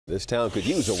This town could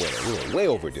use a winner. We're way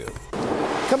overdue.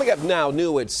 Coming up now,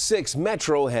 new at 6,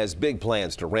 Metro has big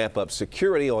plans to ramp up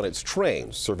security on its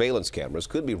trains. Surveillance cameras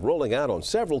could be rolling out on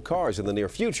several cars in the near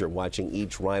future, watching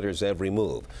each rider's every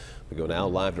move. We go now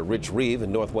live to Rich Reeve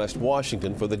in Northwest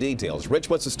Washington for the details. Rich,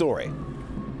 what's the story?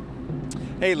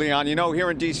 Hey, Leon, you know, here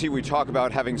in D.C. we talk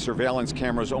about having surveillance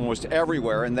cameras almost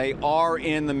everywhere, and they are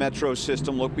in the Metro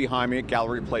system. Look behind me at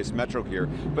Gallery Place Metro here.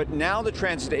 But now the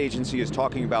transit agency is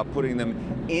talking about putting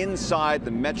them inside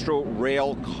the Metro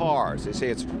rail cars. They say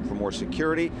it's for more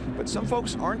security, but some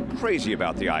folks aren't crazy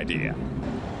about the idea.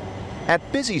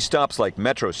 At busy stops like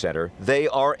Metro Center, they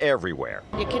are everywhere.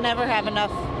 You can never have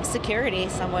enough security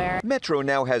somewhere. Metro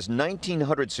now has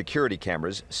 1,900 security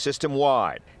cameras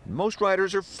system-wide. Most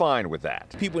riders are fine with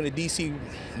that. People in the D.C.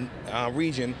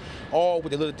 region, all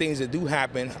with the little things that do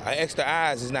happen, extra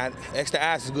eyes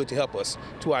is good to help us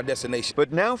to our destination.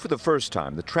 But now for the first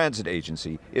time, the transit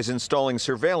agency is installing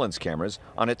surveillance cameras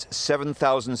on its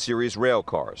 7000 series rail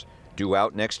cars, due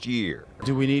out next year.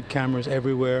 Do we need cameras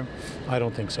everywhere? I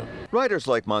don't think so. Riders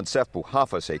like Monsef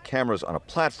Bouhafa say cameras on a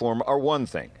platform are one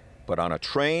thing, but on a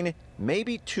train,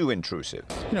 maybe too intrusive.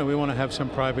 You know, we want to have some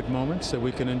private moments that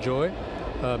we can enjoy,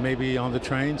 maybe on the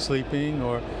train, sleeping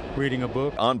or reading a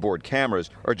book. Onboard cameras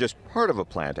are just part of a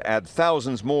plan to add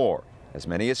thousands more, as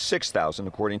many as 6,000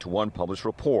 according to one published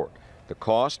report. The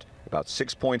cost, about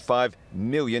 $6.5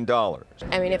 million.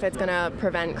 I mean, if it's going to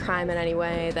prevent crime in any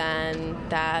way, then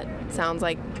that sounds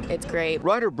like it's great.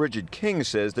 Rider Bridget King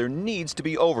says there needs to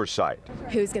be oversight.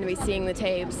 Who's going to be seeing the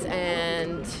tapes,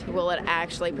 and will it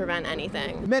actually prevent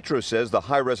anything? Metro says the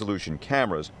high-resolution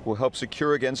cameras will help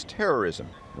secure against terrorism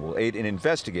and will aid in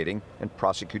investigating and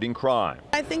prosecuting crime.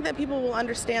 I think that people will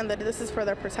understand that this is for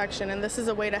their protection, and this is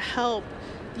a way to help,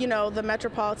 you know, the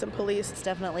Metropolitan Police. It's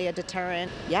definitely a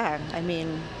deterrent. Yeah, I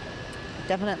mean,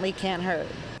 definitely can't hurt.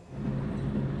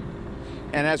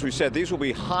 And as we said, these will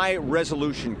be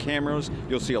high-resolution cameras.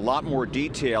 You'll see a lot more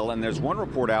detail, and there's one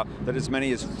report out that as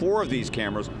many as 4 of these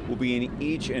cameras will be in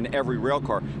each and every rail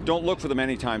car. Don't look for them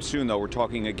anytime soon, though. We're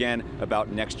talking again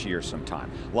about next year sometime.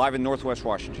 Live in Northwest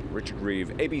Washington, Richard Reeve,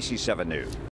 ABC 7 News.